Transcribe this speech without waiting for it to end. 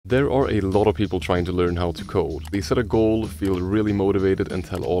There are a lot of people trying to learn how to code. They set a goal, feel really motivated, and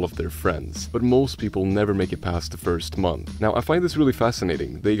tell all of their friends. But most people never make it past the first month. Now, I find this really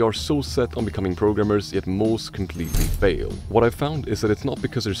fascinating. They are so set on becoming programmers, yet most completely fail. What I've found is that it's not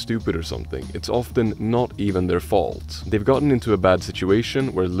because they're stupid or something. It's often not even their fault. They've gotten into a bad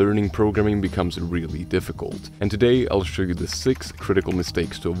situation where learning programming becomes really difficult. And today, I'll show you the 6 critical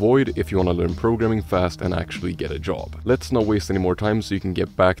mistakes to avoid if you want to learn programming fast and actually get a job. Let's not waste any more time so you can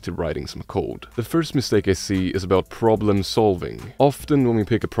get back to writing some code. The first mistake I see is about problem solving. Often when we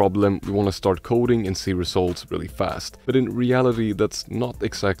pick a problem, we want to start coding and see results really fast. But in reality, that's not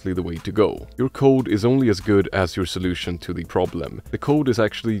exactly the way to go. Your code is only as good as your solution to the problem. The code is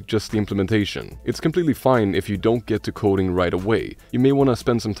actually just the implementation. It's completely fine if you don't get to coding right away. You may want to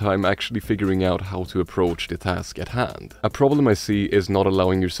spend some time actually figuring out how to approach the task at hand. A problem I see is not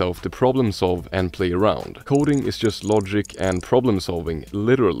allowing yourself to problem solve and play around. Coding is just logic and problem solving,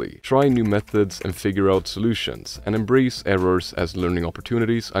 literally. Try new methods and figure out solutions, and embrace errors as learning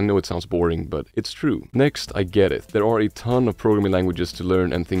opportunities. I know it sounds boring, but it's true. Next, I get it. There are a ton of programming languages to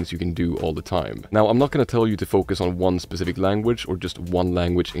learn and things you can do all the time. Now, I'm not going to tell you to focus on one specific language or just one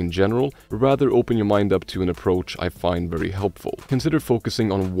language in general, but rather open your mind up to an approach I find very helpful. Consider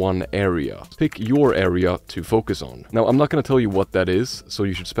focusing on one area. Pick your area to focus on. Now, I'm not going to tell you what that is, so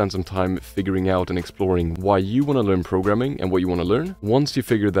you should spend some time figuring out and exploring why you want to learn programming and what you want to learn. Once you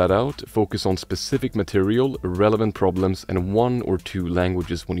figure that out, focus on specific material, relevant problems, and 1 or 2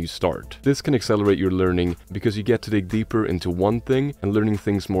 languages when you start. This can accelerate your learning because you get to dig deeper into one thing, and learning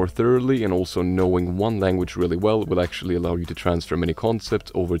things more thoroughly and also knowing one language really well will actually allow you to transfer many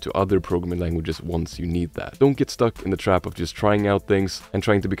concepts over to other programming languages once you need that. Don't get stuck in the trap of just trying out things and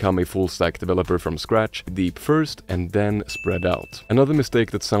trying to become a full stack developer from scratch. Deep first and then spread out. Another mistake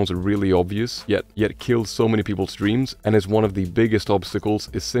that sounds really obvious, yet kills so many people's dreams and is one of the biggest obstacles,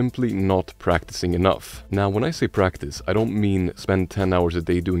 is simply not practicing enough. Now, when I say practice, I don't mean spend 10 hours a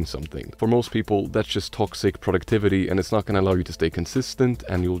day doing something. For most people, that's just toxic productivity and it's not going to allow you to stay consistent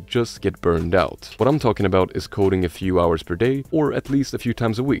and you'll just get burned out. What I'm talking about is coding a few hours per day or at least a few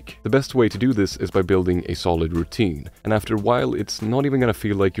times a week. The best way to do this is by building a solid routine. And after a while, it's not even going to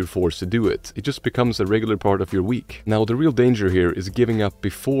feel like you're forced to do it. It just becomes a regular part of your week. Now, the real danger here is giving up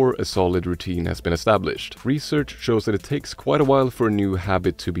before a solid routine has been established. Research shows that it takes quite a while for a new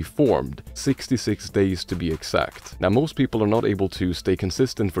habit to be formed, 66 days to be exact. Now, most people are not able to stay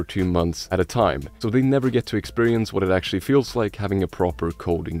consistent for 2 months at a time, so they never get to experience what it actually feels like having a proper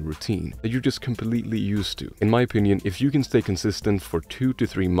coding routine that you're just completely used to. In my opinion, if you can stay consistent for 2 to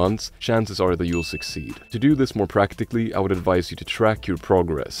 3 months, chances are that you'll succeed. To do this more practically, I would advise you to track your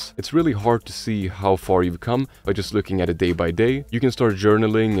progress. It's really hard to see how far you've come by just looking at it day by day. You can start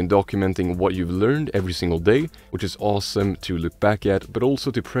journaling and documenting what you've learned every single day, which is awesome to look back at, but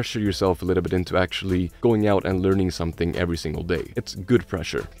also to pressure yourself a little bit into actually going out and learning something every single day. It's good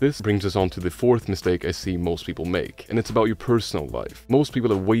pressure. This brings us on to the 4th mistake I see most people make, and it's about your personal life. Most people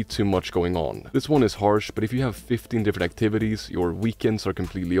have way too much going on. This one is harsh, but if you have 15 different activities, your weekends are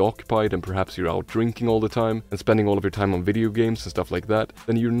completely occupied, and perhaps you're out drinking all the time and spending all of your time on video games and stuff like that,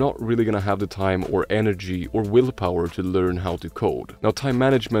 then you're not really gonna have the time or energy or willpower to learn how to code. Now, time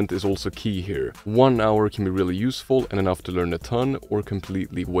management is also key here. 1 hour can be really useful and enough to learn a ton, or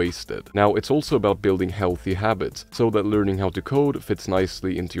completely wasted. Now, it's also about building healthy habits so that learning how to code fits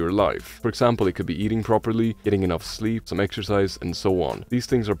nicely into your life. For example, it could be eating properly, getting enough sleep, some exercise, and so on. These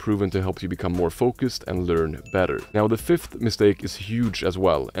things are proven to help you become more focused and learn better. Now, the 5th mistake is huge as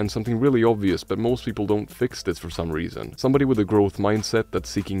well, and something really obvious, but most people don't fix this for some reason. Somebody with a growth mindset that's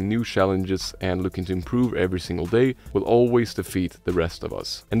seeking new challenges and looking to improve every single day will always defeat the rest of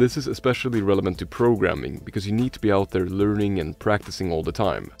us. And this is especially relevant to programming, because you need to be out there learning and practicing all the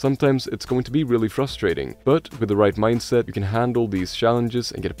time. Sometimes it's going to be really frustrating, but with the right mindset, you can handle these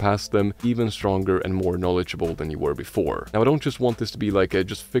challenges and get past them even stronger and more knowledgeable than you were before. Now, I don't just want this to be like a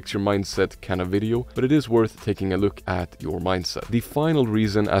just fix your mindset kind of video, but it is worth taking a look at your mindset. The final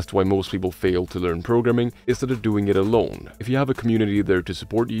reason as to why most people fail to learn programming is that they're doing it alone. If you have a community there to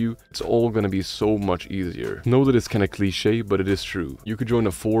support you, it's all gonna be so much easier. Know that it's kind of cliche, but it is true. You could join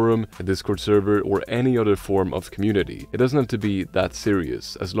a forum, a Discord server, or any other form of community. It doesn't have to be that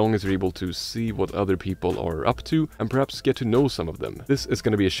serious, as long as you're able to see what other people are up to and perhaps get to know some of them. This is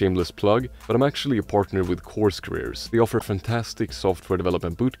going to be a shameless plug, but I'm actually a partner with Course Careers. They offer fantastic software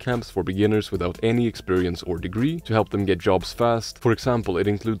development bootcamps for beginners without any experience or degree to help them get jobs fast. For example, it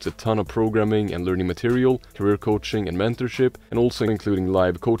includes a ton of programming and learning material, career coaching and mentorship, and also including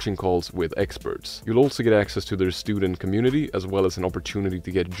live coaching calls with experts. You'll also get access to their student community, as well as an opportunity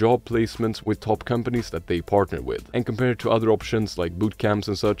to get job placements with top companies that they partner with. And compared to other options like boot camps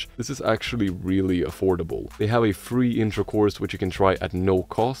and such, this is actually really affordable. They have a free intro course which you can try at no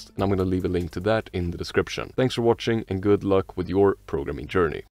cost, and I'm going to leave a link to that in the description. Thanks for watching and good luck with your programming journey.